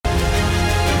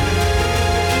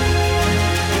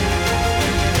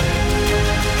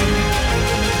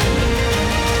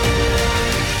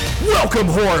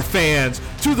Welcome, horror fans,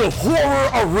 to the Horror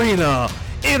Arena.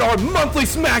 In our monthly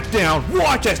SmackDown,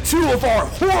 watch as two of our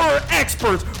horror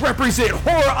experts represent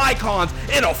horror icons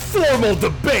in a formal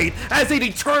debate as they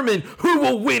determine who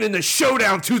will win in the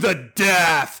showdown to the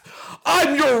death.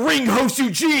 I'm your ring host,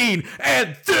 Eugene,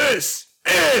 and this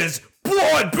is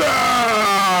Bloodbath!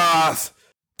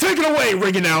 Take it away,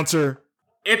 ring announcer.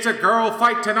 It's a girl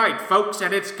fight tonight, folks,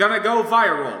 and it's gonna go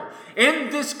viral. In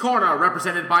this corner,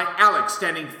 represented by Alex,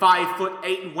 standing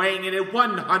 5'8" and weighing in at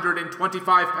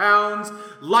 125 pounds,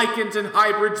 lichens and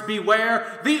hybrids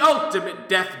beware, the ultimate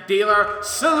death dealer,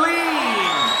 Selene!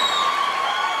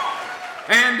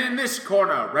 And in this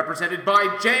corner, represented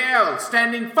by JL,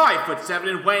 standing 5'7"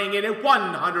 and weighing in at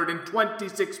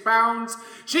 126 pounds,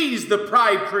 she's the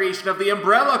pride creation of the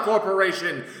Umbrella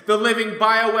Corporation, the living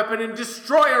bioweapon and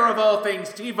destroyer of all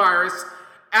things T-Virus,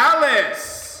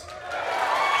 Alice!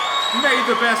 May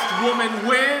the best woman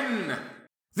win!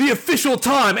 The official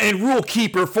time and rule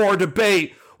keeper for our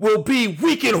debate will be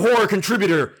Weekend Horror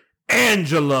contributor,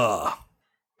 Angela.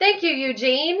 Thank you,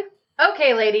 Eugene.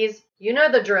 Okay, ladies, you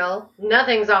know the drill.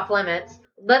 Nothing's off limits.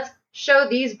 Let's show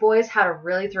these boys how to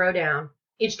really throw down.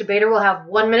 Each debater will have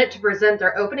 1 minute to present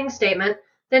their opening statement,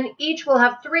 then each will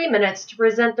have 3 minutes to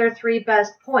present their 3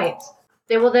 best points.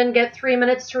 They will then get 3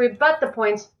 minutes to rebut the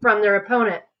points from their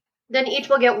opponent. Then each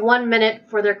will get 1 minute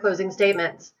for their closing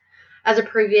statements. As a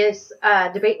previous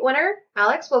debate winner,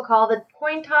 Alex will call the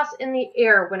coin toss in the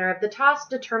air. Winner of the toss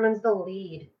determines the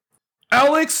lead.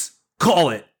 Alex, call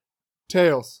it.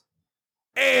 Tails.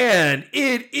 And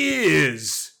it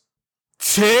is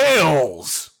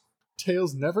Tails.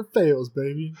 Tails never fails,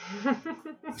 baby.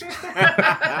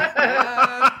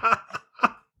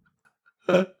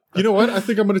 You know what? I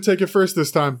think I'm going to take it first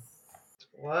this time.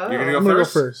 Whoa. You're gonna I'm go going to go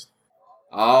first? first.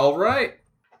 All right.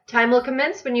 Time will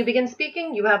commence when you begin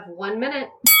speaking. You have 1 minute.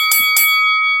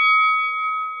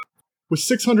 With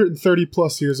 630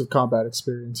 plus years of combat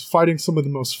experience, fighting some of the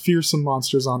most fearsome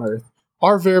monsters on Earth,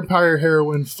 our vampire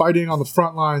heroine fighting on the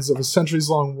front lines of a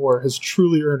centuries-long war has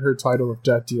truly earned her title of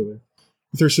Death Dealer.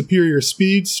 With her superior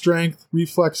speed, strength,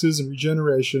 reflexes, and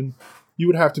regeneration,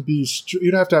 you'd have to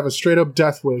have a straight-up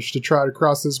death wish to try to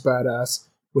cross this badass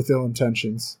with ill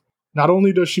intentions. Not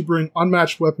only does she bring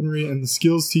unmatched weaponry and the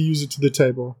skills to use it to the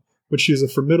table, but she is a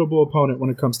formidable opponent when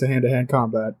it comes to hand-to-hand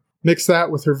combat. Mix that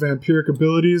with her vampiric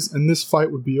abilities, and this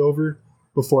fight would be over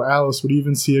before Alice would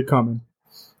even see it coming.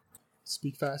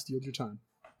 Speak fast, yield your time.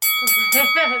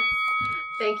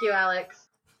 Thank you, Alex.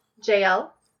 JL,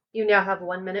 you now have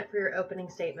 1 minute for your opening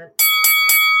statement.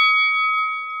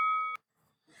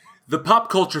 The pop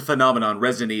culture phenomenon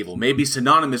Resident Evil may be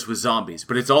synonymous with zombies,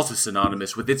 but it's also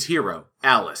synonymous with its hero,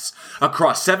 Alice.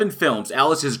 Across 7 films,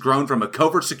 Alice has grown from a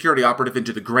covert security operative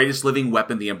into the greatest living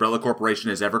weapon the Umbrella Corporation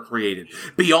has ever created.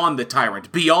 Beyond the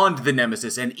Tyrant, beyond the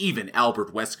Nemesis, and even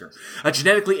Albert Wesker. A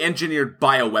genetically engineered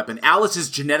bioweapon, Alice's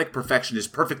genetic perfection is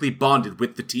perfectly bonded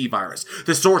with the T-Virus,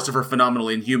 the source of her phenomenal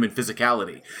inhuman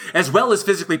physicality. As well as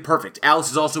physically perfect,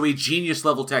 Alice is also a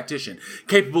genius-level tactician,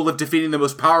 capable of defeating the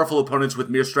most powerful opponents with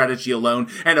mere strategy alone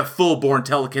and a full-born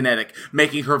telekinetic,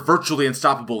 making her virtually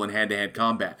unstoppable in hand-to-hand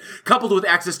combat. Coupled with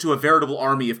access to a veritable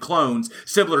army of clones,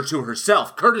 similar to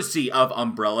herself, courtesy of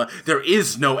Umbrella, there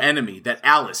is no enemy that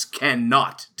Alice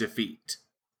cannot defeat.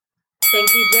 Thank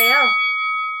you, JL.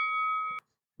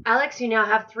 Alex, you now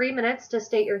have 3 minutes to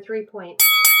state your 3 points.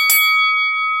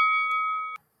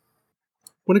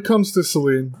 When it comes to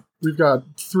Selene, we've got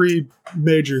 3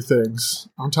 major things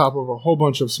on top of a whole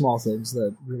bunch of small things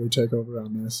that really take over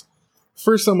on this.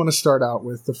 First, I'm going to start out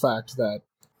with the fact that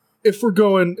if we're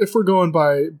going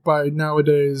by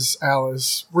nowadays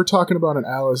Alice, we're talking about an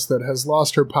Alice that has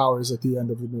lost her powers at the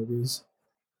end of the movies.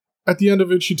 At the end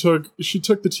of it, she took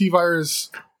the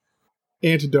T-Virus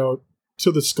antidote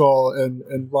to the skull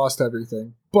and lost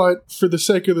everything. But for the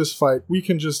sake of this fight, we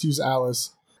can just use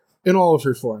Alice in all of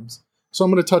her forms. So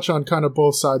I'm going to touch on kind of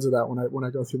both sides of that when I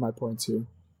go through my points here.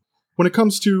 When it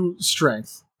comes to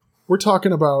strength, we're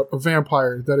talking about a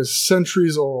vampire that is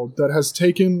centuries old, that has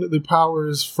taken the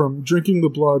powers from drinking the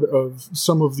blood of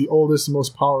some of the oldest and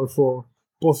most powerful,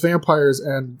 both vampires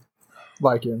and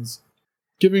lichens,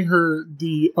 giving her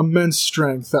the immense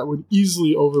strength that would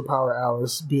easily overpower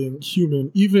Alice being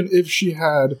human, even if she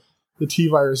had the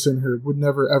T-Virus in her, would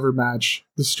never ever match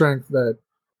the strength that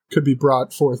could be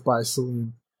brought forth by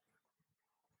Selene.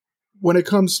 When it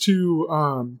comes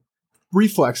to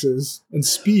reflexes and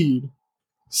speed,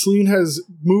 Selene has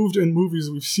moved in movies,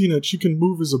 we've seen it, she can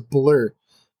move as a blur.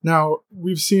 Now,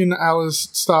 we've seen Alice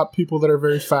stop people that are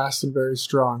very fast and very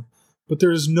strong, but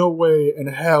there is no way in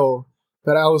hell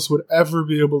that Alice would ever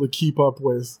be able to keep up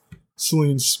with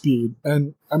Selene's speed.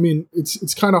 And I mean,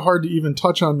 it's kind of hard to even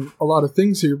touch on a lot of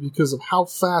things here because of how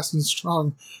fast and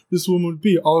strong this woman would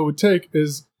be. All it would take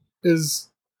is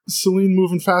Selene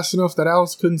moving fast enough that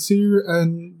Alice couldn't see her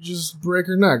and just break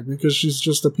her neck because she's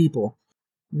just a people.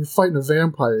 You're fighting a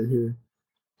vampire here.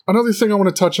 Another thing I want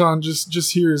to touch on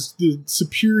just here is the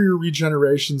superior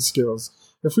regeneration skills.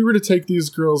 If we were to take these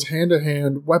girls hand to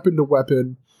hand, weapon to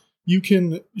weapon, you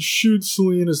can shoot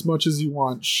Selene as much as you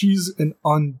want. She's an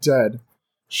undead.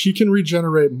 She can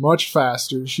regenerate much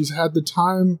faster. She's had the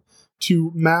time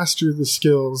to master the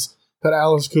skills that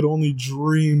Alice could only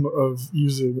dream of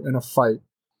using in a fight.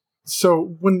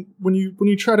 So when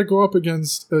you try to go up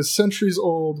against a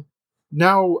centuries-old,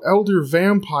 now elder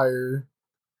vampire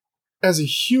as a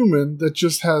human that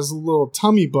just has a little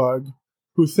tummy bug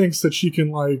who thinks that she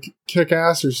can, like, kick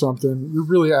ass or something, you're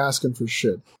really asking for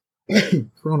shit.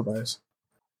 Coronavirus.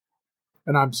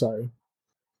 And I'm sorry.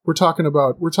 We're talking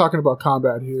about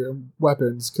combat here,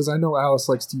 weapons, because I know Alice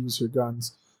likes to use her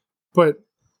guns. But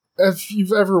if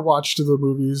you've ever watched the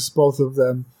movies, both of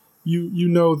them, you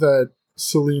know that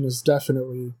Selene is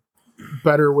definitely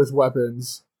better with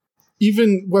weapons.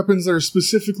 Even weapons that are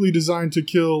specifically designed to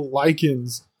kill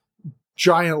lichens,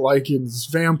 giant lichens,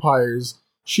 vampires.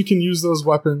 She can use those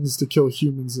weapons to kill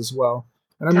humans as well.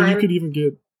 And I mean, you could even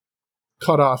get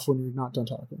cut off when you're not done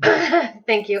talking.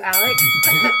 Thank you, Alex.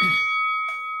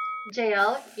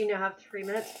 JL, you now have 3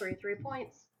 minutes for your 3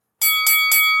 points.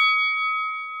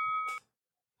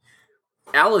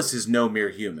 Alice is no mere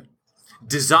human.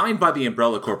 Designed by the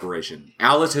Umbrella Corporation,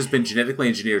 Alice has been genetically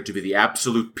engineered to be the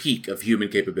absolute peak of human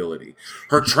capability.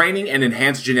 Her training and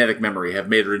enhanced genetic memory have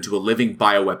made her into a living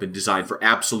bioweapon designed for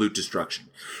absolute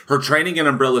destruction. Her training in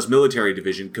Umbrella's military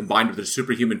division, combined with her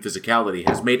superhuman physicality,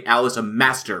 has made Alice a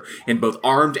master in both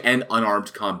armed and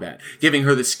unarmed combat, giving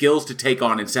her the skills to take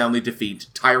on and soundly defeat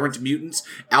tyrant mutants,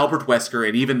 Albert Wesker,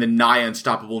 and even the nigh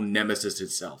unstoppable Nemesis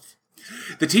itself.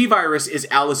 The T-Virus is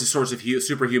Alice's source of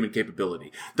superhuman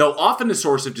capability. Though often a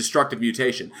source of destructive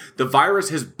mutation, the virus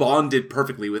has bonded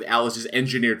perfectly with Alice's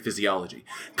engineered physiology.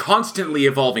 Constantly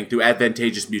evolving through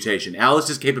advantageous mutation,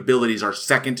 Alice's capabilities are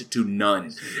second to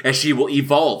none, as she will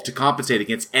evolve to compensate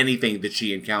against anything that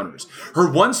she encounters. Her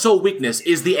one sole weakness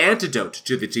is the antidote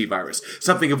to the T-Virus,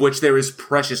 something of which there is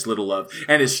precious little of,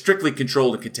 and is strictly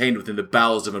controlled and contained within the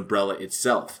bowels of Umbrella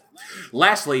itself.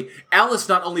 Lastly, Alice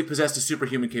not only possesses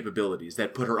superhuman capabilities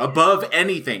that put her above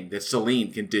anything that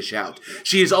Selene can dish out,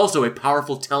 she is also a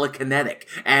powerful telekinetic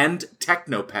and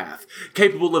technopath,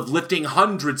 capable of lifting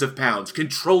hundreds of pounds,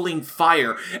 controlling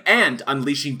fire, and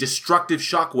unleashing destructive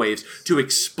shockwaves to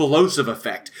explosive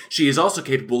effect. She is also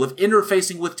capable of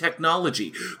interfacing with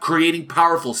technology, creating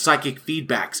powerful psychic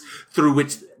feedbacks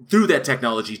through that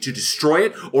technology to destroy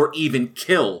it or even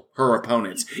kill her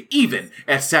opponents, even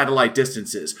at satellite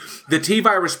distances. The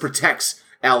T-Virus protects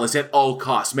Alice at all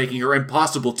costs, making her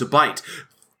impossible to bite.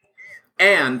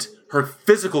 And her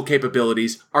physical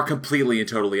capabilities are completely and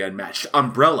totally unmatched.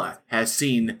 Umbrella has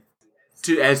seen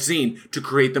to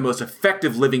create the most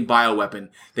effective living bioweapon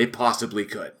they possibly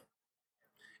could.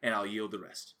 And I'll yield the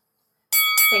rest.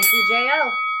 Thank you,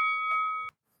 JL.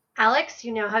 Alex,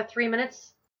 you now have 3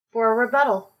 minutes for a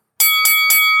rebuttal.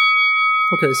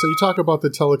 Okay, so you talk about the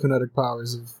telekinetic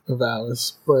powers of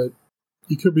Alice, but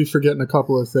you could be forgetting a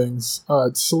couple of things.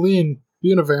 Selene,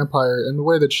 being a vampire, and the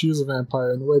way that she is a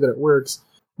vampire, and the way that it works,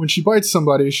 when she bites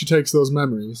somebody, she takes those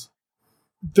memories.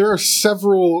 There are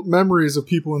several memories of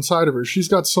people inside of her. She's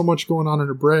got so much going on in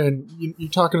her brain. You're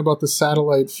talking about the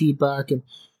satellite feedback, and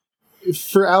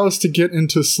for Alice to get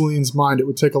into Selene's mind, it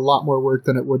would take a lot more work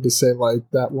than it would to say, like,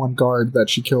 that one guard that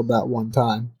she killed that one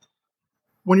time.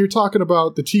 When you're talking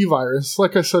about the T-Virus,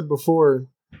 like I said before,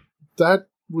 that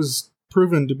was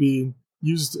proven to be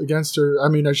used against her. I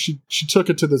mean, she took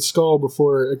it to the skull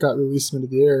before it got released into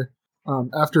the air,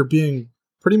 after being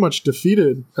pretty much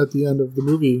defeated at the end of the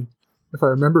movie, if I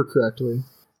remember correctly.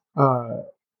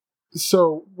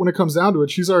 So when it comes down to it,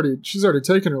 she's already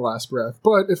taken her last breath.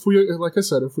 But if we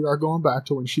are going back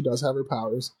to when she does have her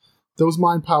powers, those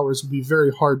mind powers would be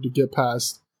very hard to get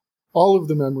past all of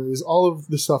the memories, all of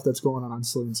the stuff that's going on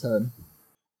Selene's head.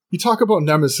 You talk about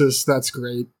Nemesis, that's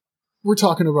great. We're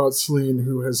talking about Selene,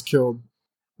 who has killed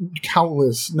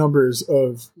countless numbers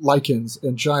of lichens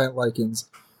and giant lichens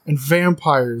and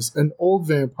vampires and old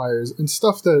vampires and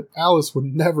stuff that Alice would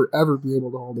never, ever be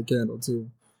able to hold a candle to.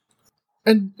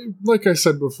 And like I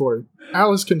said before,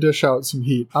 Alice can dish out some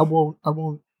heat. I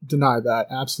won't deny that.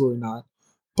 Absolutely not.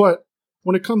 But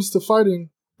when it comes to fighting,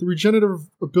 the regenerative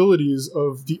abilities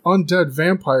of the undead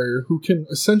vampire, who can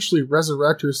essentially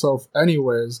resurrect herself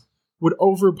anyways, would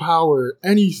overpower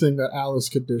anything that Alice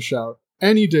could dish out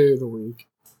any day of the week.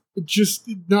 just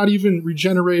not even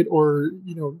regenerate or,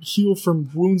 heal from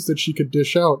wounds that she could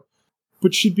dish out,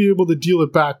 but she'd be able to deal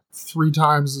it back 3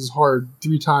 times as hard,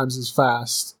 3 times as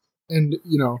fast. And,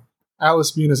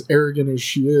 Alice, being as arrogant as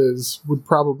she is, would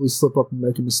probably slip up and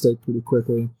make a mistake pretty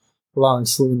quickly, allowing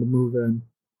Selene to move in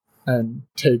and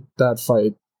take that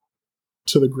fight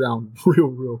to the ground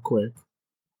real quick.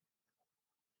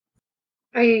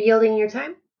 Are you yielding your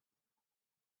time?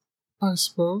 I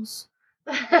suppose.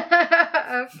 Okay.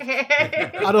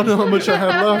 I don't know how much I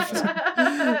have left.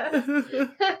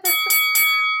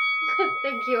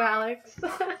 Thank you, Alex.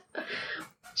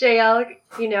 JL,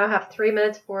 you now have 3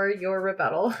 minutes for your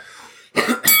rebuttal.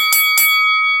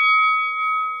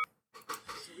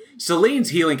 Selene's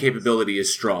healing capability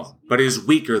is strong, but is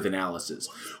weaker than Alice's.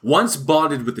 Once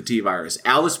bonded with the T-Virus,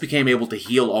 Alice became able to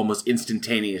heal almost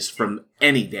instantaneous from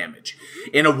any damage.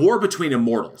 In a war between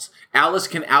immortals, Alice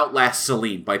can outlast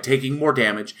Selene by taking more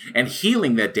damage and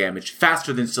healing that damage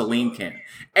faster than Selene can,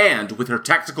 and, with her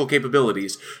tactical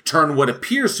capabilities, turn what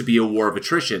appears to be a war of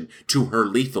attrition to her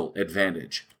lethal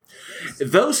advantage.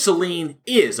 Though Selene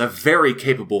is a very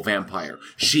capable vampire,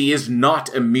 she is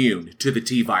not immune to the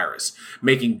T-Virus,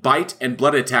 making bite and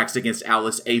blood attacks against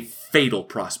Alice a fatal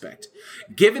prospect.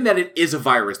 Given that it is a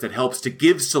virus that helps to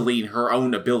give Selene her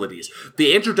own abilities,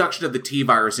 the introduction of the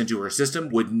T-Virus into her system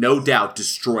would no doubt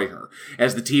destroy her,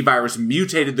 as the T-Virus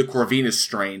mutated the Corvinus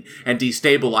strain and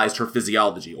destabilized her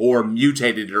physiology, or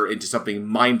mutated her into something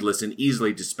mindless and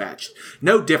easily dispatched,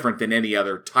 no different than any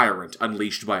other tyrant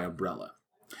unleashed by Umbrella.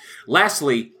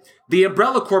 Lastly, the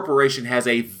Umbrella Corporation has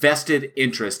a vested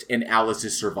interest in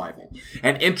Alice's survival,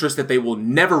 an interest that they will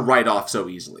never write off so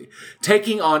easily.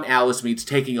 Taking on Alice means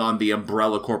taking on the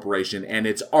Umbrella Corporation and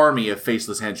its army of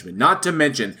faceless henchmen, not to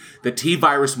mention the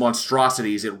T-Virus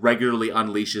monstrosities it regularly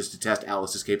unleashes to test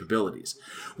Alice's capabilities.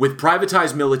 With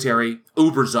privatized military,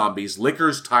 uber zombies,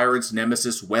 lickers, tyrants,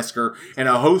 nemesis, Wesker, and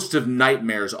a host of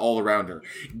nightmares all around her,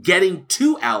 getting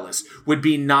to Alice would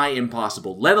be nigh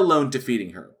impossible, let alone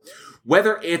defeating her.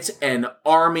 Whether it's an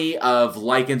army of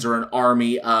lichens or an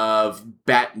army of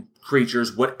bat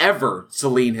creatures, whatever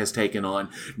Selene has taken on,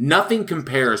 nothing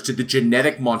compares to the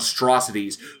genetic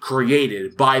monstrosities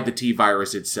created by the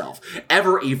T-Virus itself,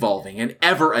 ever evolving and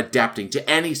ever adapting to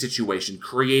any situation,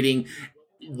 creating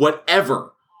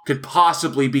whatever could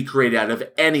possibly be created out of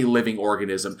any living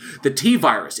organism. The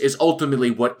T-Virus is ultimately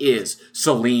what is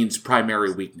Selene's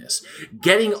primary weakness.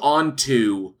 Getting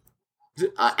onto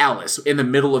Alice in the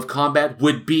middle of combat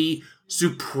would be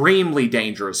supremely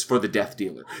dangerous for the Death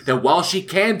Dealer. That while she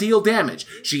can deal damage,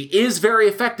 she is very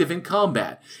effective in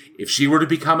combat. If she were to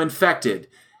become infected,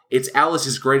 it's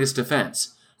Alice's greatest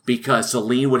defense, because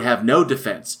Selene would have no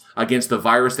defense against the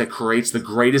virus that creates the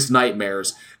greatest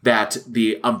nightmares that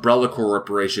the Umbrella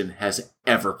Corporation has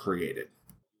ever created.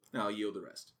 Now I'll yield the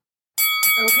rest.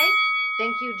 Okay.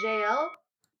 Thank you, JL.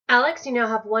 Alex, you now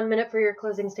have 1 minute for your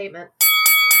closing statement.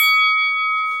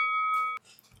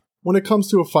 When it comes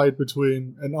to a fight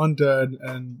between an undead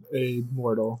and a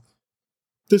mortal,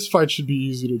 this fight should be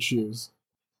easy to choose.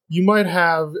 You might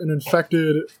have an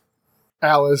infected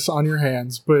Alice on your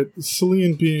hands, but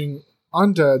Selene being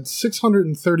undead,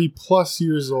 630 plus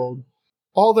years old,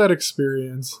 all that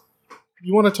experience.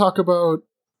 You want to talk about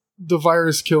the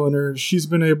virus killing her. She's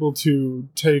been able to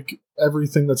take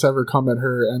everything that's ever come at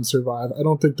her and survive. I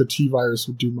don't think the T-Virus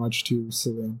would do much to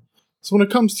Selene. So when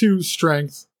it comes to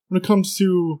strength, when it comes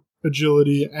to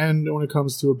agility, and when it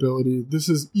comes to ability, this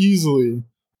is easily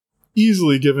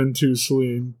given to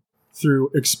Selene through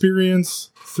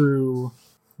experience, through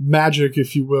magic,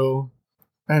 if you will,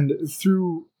 and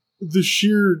through the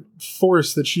sheer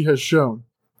force that she has shown.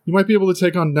 You might be able to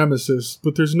take on Nemesis,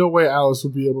 but there's no way Alice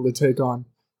would be able to take on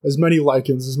as many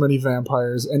lichens, as many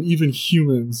vampires, and even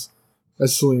humans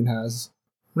as Selene has.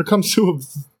 When it comes to a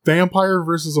vampire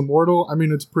versus a mortal, I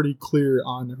mean, it's pretty clear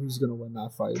on who's going to win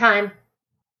that fight. Time.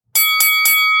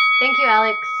 Thank you,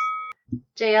 Alex.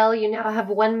 JL, you now have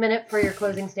 1 minute for your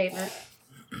closing statement.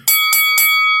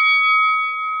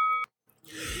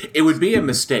 It would be a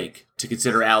mistake to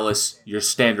consider Alice your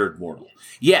standard mortal.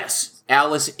 Yes,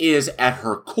 Alice is at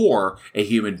her core a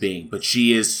human being, but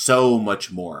she is so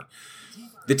much more.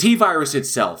 The T-Virus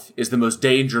itself is the most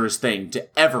dangerous thing to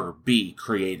ever be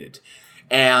created.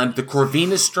 And the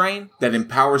Corvinus strain that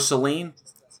empowers Selene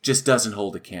just doesn't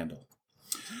hold a candle.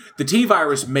 The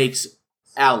T-Virus makes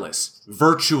Alice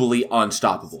virtually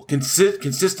unstoppable,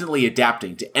 consistently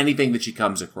adapting to anything that she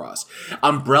comes across.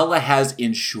 Umbrella has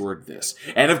ensured this.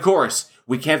 And of course,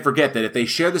 we can't forget that if they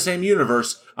share the same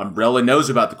universe, Umbrella knows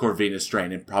about the Corvinus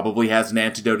strain and probably has an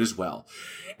antidote as well.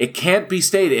 It can't be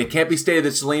stated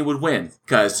that Selene would win,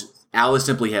 because Alice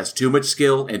simply has too much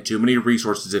skill and too many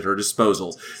resources at her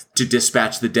disposal to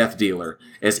dispatch the Death Dealer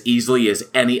as easily as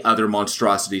any other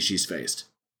monstrosity she's faced.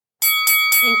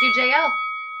 Thank you, JL.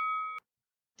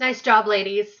 Nice job,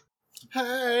 ladies.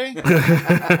 Hey.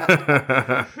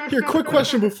 Here, quick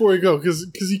question before we go, because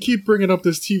you keep bringing up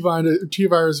this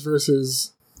T-virus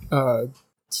versus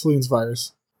Selene's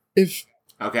virus. If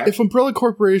Umbrella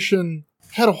Corporation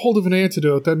had a hold of an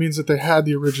antidote, that means that they had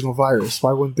the original virus.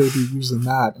 Why wouldn't they be using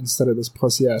that instead of this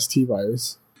pussy-ass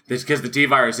T-virus? It's because the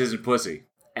T-virus isn't pussy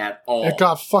at all. It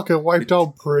got fucking wiped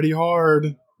out pretty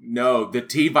hard. No, the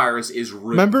T-virus is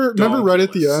Remember right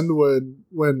at the end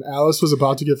when Alice was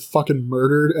about to get fucking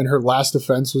murdered and her last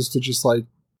defense was to just, like,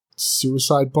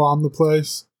 suicide bomb the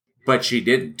place? But she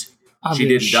didn't.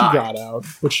 She got out,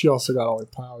 but she also got all her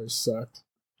powers sucked.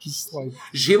 Just like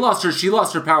she lost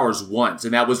her powers once,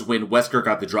 and that was when Wesker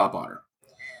got the drop on her.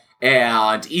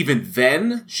 And even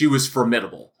then, she was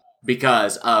formidable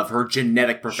because of her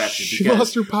genetic perfection. She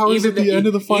lost her powers at the end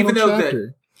of the final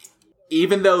chapter.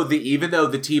 Even though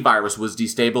the T-virus was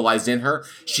destabilized in her,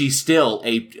 she's still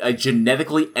a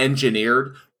genetically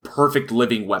engineered, perfect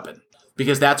living weapon.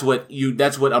 Because that's what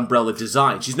Umbrella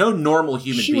designed. She's no normal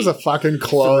human being. She was a fucking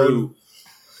clone.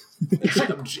 A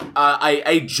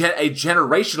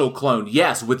generational clone,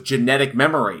 yes, with genetic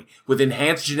memory, with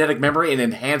enhanced genetic memory and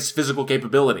enhanced physical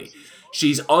capability.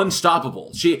 She's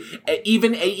unstoppable. She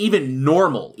even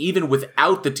normal, even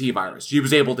without the T-virus, she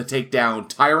was able to take down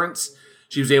tyrants.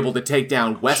 She was able to take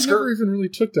down Wesker. She never even really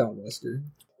took down Wesker.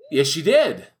 Yes, she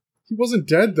did. He wasn't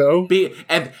dead though.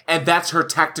 And that's her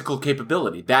tactical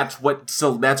capability. That's what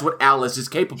Alice is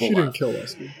capable of. She didn't kill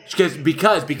Wesker.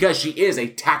 Because she is a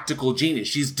tactical genius.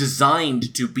 She's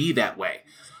designed to be that way.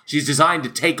 She's designed to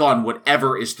take on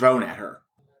whatever is thrown at her.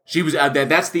 She was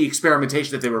that's the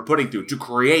experimentation that they were putting through to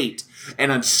create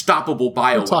an unstoppable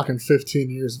bio. We're talking 15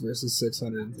 years versus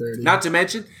 630. Not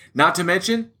to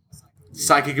mention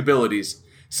psychic abilities.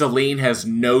 Selene has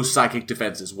no psychic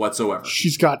defenses whatsoever.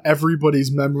 She's got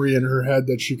everybody's memory in her head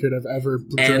that she could have ever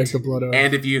drank the blood of.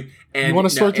 And if you want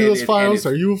to sort through those files,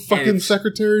 are you a fucking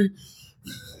secretary?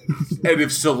 And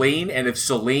if Selene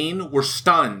were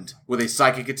stunned with a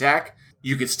psychic attack,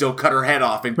 you could still cut her head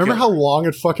off and remember kill how long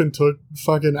it fucking took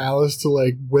fucking Alice to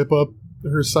like whip up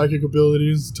her psychic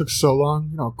abilities? It took so long.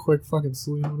 You know how quick fucking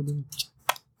Selene would have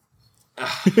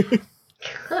been.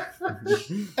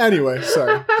 Anyway,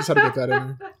 sorry. Just had to get that in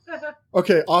there.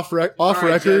 Okay, off record. All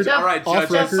right, Judge, I'm all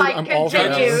for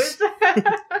Alice.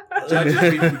 Judges,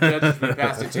 we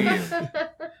pass it to you.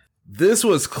 This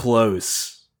was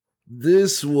close.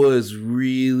 This was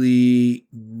really,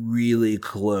 really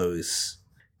close.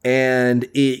 And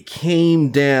it came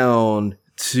down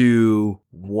to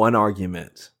one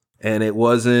argument. And it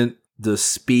wasn't the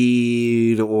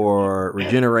speed or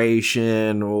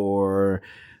regeneration or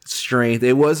strength.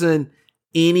 It wasn't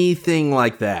anything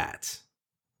like that.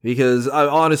 Because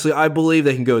I believe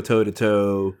they can go toe to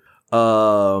toe,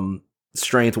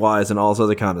 strength wise and all this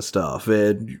other kind of stuff.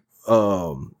 And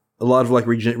a lot of like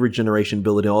regeneration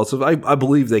ability also. I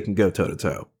believe they can go toe to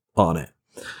toe on it.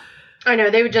 I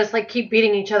know, they would just like keep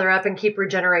beating each other up and keep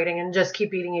regenerating and just keep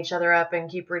beating each other up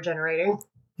and keep regenerating.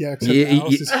 Yeah, except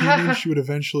Alice is human, she would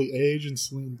eventually age and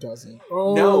Selene doesn't.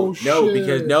 No,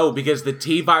 because the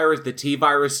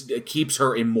T-virus keeps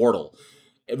her immortal.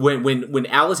 When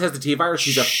Alice has the T-virus,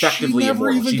 she's effectively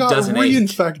immortal. She doesn't age.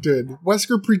 Reinfected.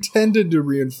 Wesker pretended to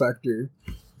reinfect her.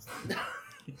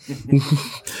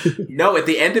 No, at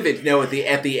the end of it,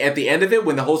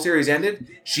 when the whole series ended,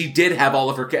 she did have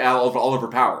all of her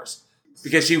powers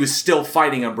because she was still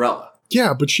fighting Umbrella.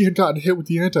 Yeah, but she had gotten hit with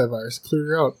the antivirus, clear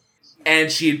her out,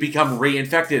 and she had become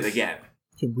reinfected again.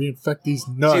 You can reinfect these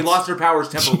nuts. She lost her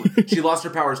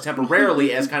powers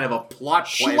temporarily as kind of a plot point.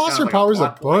 She lost her powers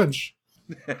a bunch.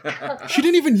 She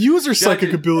didn't even use her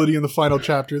psychic ability in the final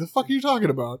chapter. The fuck are you talking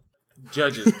about?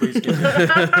 Judges, please get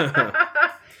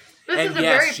And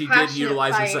yes, she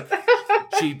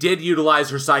did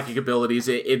utilize her psychic abilities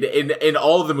in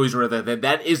all of the movies.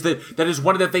 That is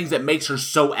one of the things that makes her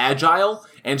so agile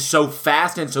and so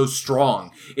fast and so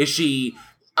strong. Is she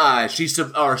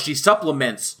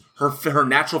supplements her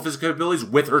natural physical abilities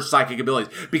with her psychic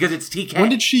abilities because it's TK. When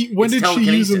did she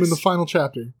use them in the final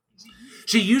chapter?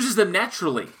 She uses them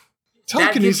naturally.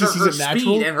 Telekinesis isn't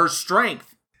natural. Speed and her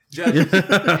strength.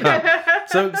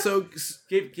 So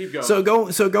keep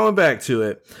going. So going back to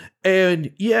it,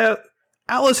 and yeah,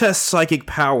 Alice has psychic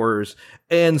powers,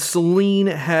 and Selene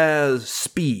has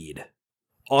speed.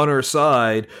 on her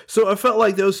side. So I felt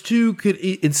like those two could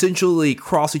essentially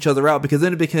cross each other out, because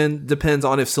then it depends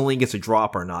on if Selene gets a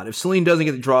drop or not. If Selene doesn't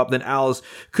get the drop, then Alice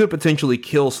could potentially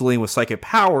kill Selene with psychic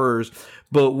powers.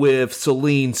 But with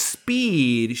Selene's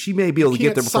speed, she may be able to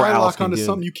get there before Alice can onto do.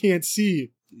 something you can't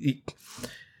see.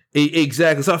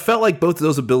 Exactly. So I felt like both of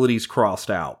those abilities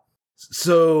crossed out.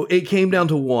 So it came down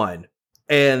to one.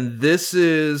 And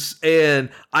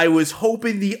I was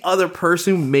hoping the other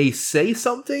person may say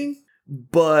something,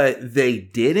 but they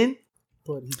didn't.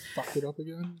 But he fucked it up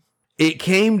again? It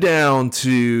came down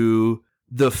to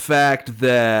the fact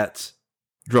that,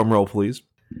 drum roll please.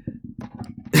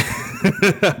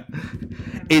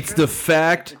 It's the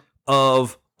fact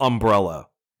of Umbrella.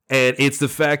 And it's the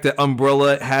fact that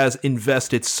Umbrella has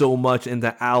invested so much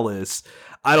into Alice.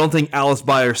 I don't think Alice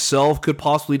by herself could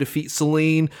possibly defeat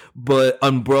Selene, but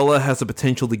Umbrella has the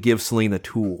potential to give Selene the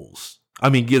tools. I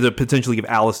mean, potentially give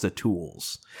Alice the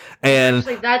tools. And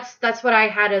actually, that's what I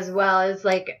had as well. Is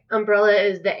like Umbrella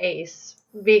is the ace,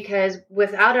 because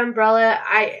without Umbrella,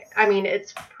 I mean,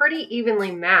 it's pretty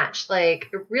evenly matched. Like,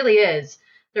 it really is.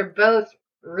 They're both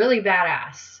really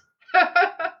badass.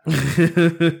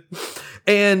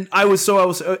 And Alex, I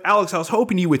was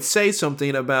hoping you would say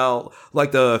something about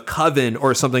like the Coven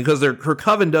or something, because her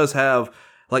Coven does have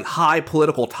like high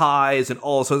political ties and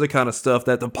all this other kind of stuff,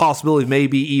 that the possibility of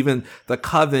maybe even the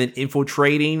Coven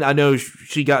infiltrating. I know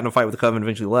she got in a fight with the Coven and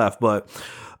eventually left, but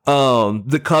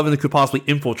the Coven could possibly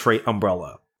infiltrate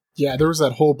Umbrella. Yeah, there was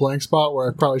that whole blank spot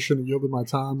where I probably shouldn't have yielded my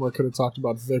time, where I could have talked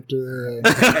about Victor. And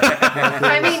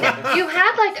I mean, you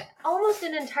had like almost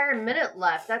an entire minute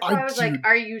left. That's why I was like,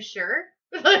 are you sure?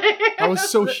 I was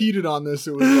so heated on this.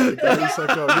 It was like, I was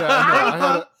like, oh yeah,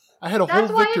 no, I had a whole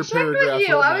Victor paragraph. With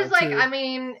you. I was like, too. I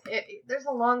mean, there's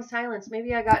a long silence.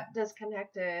 Maybe I got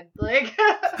disconnected. Like,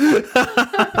 you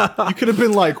could have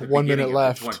been like 1 minute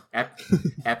left.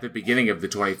 At the beginning of the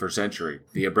 21st century,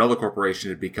 the Umbrella Corporation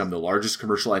had become the largest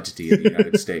commercial entity in the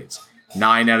United States.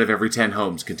 9 out of every 10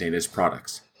 homes contain its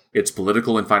products. Its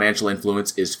political and financial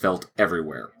influence is felt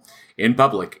everywhere. In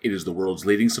public, it is the world's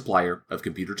leading supplier of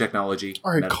computer technology,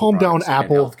 all right, calm down,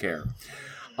 Apple, and healthcare.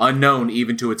 Unknown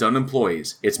even to its own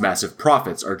employees, its massive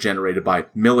profits are generated by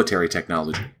military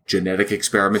technology, genetic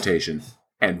experimentation,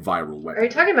 and viral weapons. Are you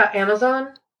talking about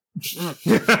Amazon?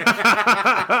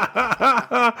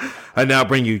 I now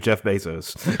bring you Jeff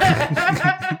Bezos.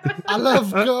 I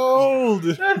love gold.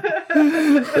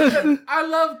 I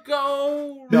love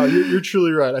gold. No, you're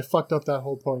truly right. I fucked up that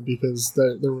whole point, because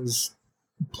there was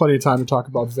plenty of time to talk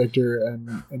about Victor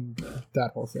and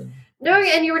that whole thing. No,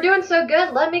 and you were doing so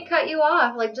good. Let me cut you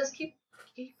off. Like, just keep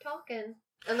talking.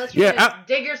 Unless you're gonna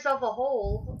dig yourself a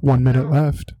hole. 1 minute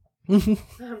left.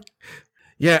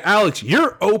 Yeah, Alex,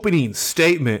 your opening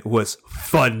statement was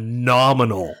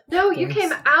phenomenal. No, you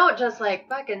came out just like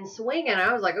fucking swinging.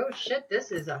 I was like, oh shit,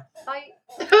 this is a fight.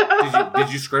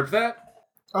 Did you script that?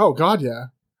 Oh God, yeah.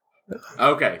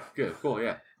 Okay, good, cool,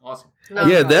 yeah. Awesome. No,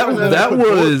 yeah, that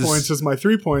was points as my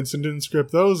 3 points, and didn't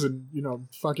script those, and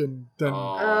fucking then. Yeah.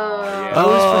 I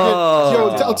always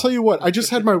forget. Yo, I'll tell you what. I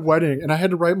just had my wedding, and I had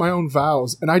to write my own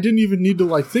vows, and I didn't even need to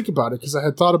like think about it, because I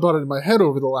had thought about it in my head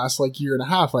over the last like year and a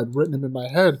half. I'd written them in my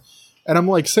head, and I'm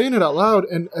like saying it out loud,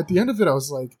 and at the end of it, I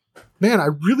was like, man, I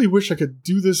really wish I could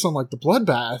do this on like the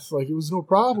Bloodbath. Like, it was no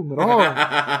problem at all.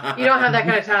 You don't have that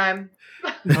kind of time.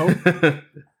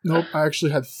 Nope. I actually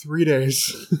had 3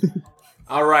 days.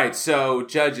 All right, so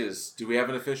judges, do we have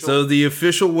an official? So the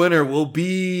official winner will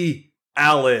be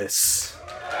Alice.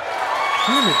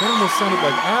 Damn it, that almost sounded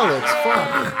like Alex.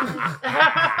 Fuck.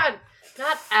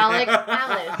 Not Alex,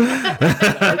 Alice.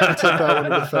 I took that one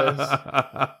in the face.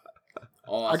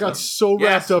 Awesome. I got so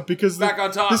wrapped up because back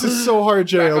on top. This is so hard,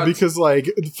 JL, because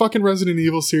like the fucking Resident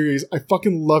Evil series, I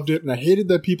fucking loved it, and I hated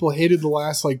that people hated the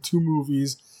last like 2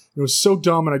 movies. It was so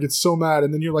dumb, and I get so mad.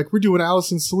 And then you're like, we're doing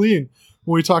Alice and Selene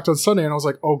when we talked on Sunday, and I was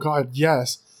like, oh God,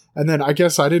 yes. And then I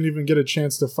guess I didn't even get a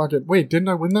chance to fucking wait. Didn't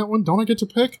I win that one? Don't I get to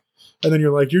pick? And then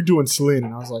you're like, you're doing Selene,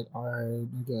 and I was like, all right,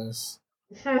 I guess.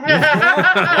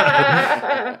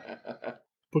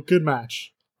 But good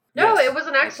match. No, it was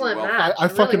an excellent match. I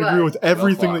fucking agree with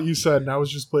everything that you said, and I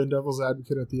was just playing devil's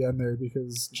advocate at the end there,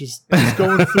 because just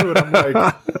going through it,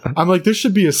 I'm like, this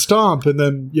should be a stomp, and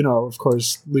then, of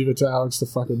course, leave it to Alex to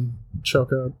fucking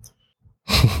choke up.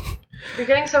 You're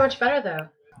getting so much better, though.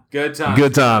 Good times.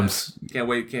 Good times. Can't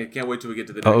wait till we get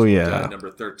to the next number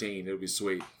 13. It'll be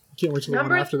sweet. Can't wait till the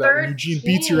one after that when Eugene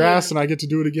beats your ass and I get to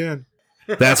do it again.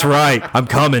 That's right. I'm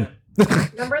coming.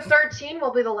 Number 13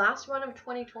 will be the last one of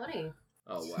 2020.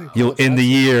 Oh, wow. You'll end the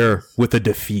year with a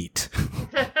defeat.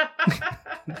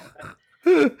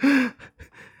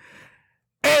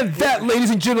 And And that,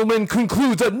 ladies and gentlemen,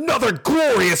 concludes another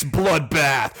glorious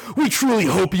bloodbath. We truly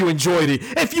hope you enjoyed it.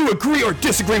 If you agree or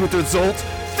disagree with the results,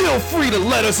 feel free to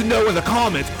let us know in the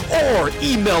comments or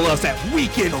email us at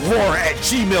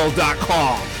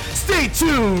weekendhorror@gmail.com. Stay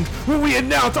tuned when we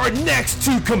announce our next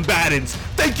 2 combatants.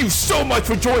 Thank you so much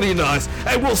for joining us,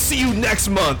 and we'll see you next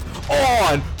month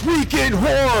on Weekend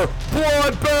Horror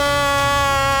Bloodbath!